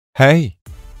Hey!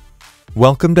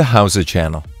 Welcome to Howza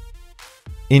Channel.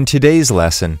 In today's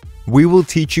lesson, we will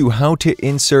teach you how to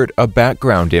insert a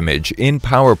background image in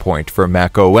PowerPoint for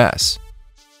macOS.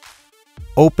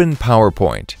 Open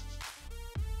PowerPoint.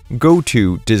 Go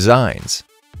to Designs.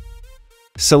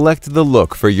 Select the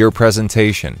look for your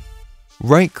presentation.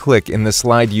 Right-click in the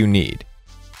slide you need.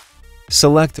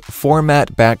 Select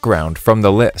Format Background from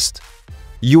the list.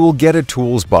 You will get a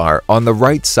tools bar on the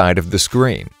right side of the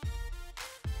screen.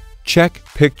 Check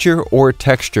Picture or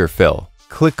Texture Fill.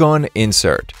 Click on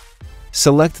Insert.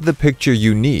 Select the picture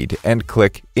you need and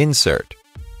click Insert.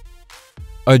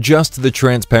 Adjust the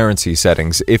transparency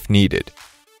settings if needed.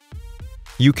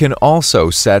 You can also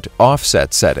set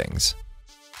offset settings.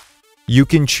 You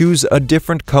can choose a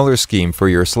different color scheme for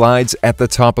your slides at the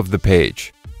top of the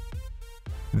page.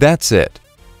 That's it.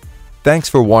 Thanks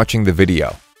for watching the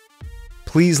video.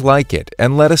 Please like it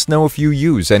and let us know if you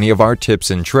use any of our tips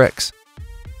and tricks.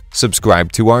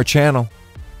 Subscribe to our channel.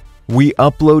 We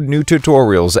upload new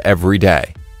tutorials every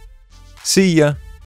day. See ya!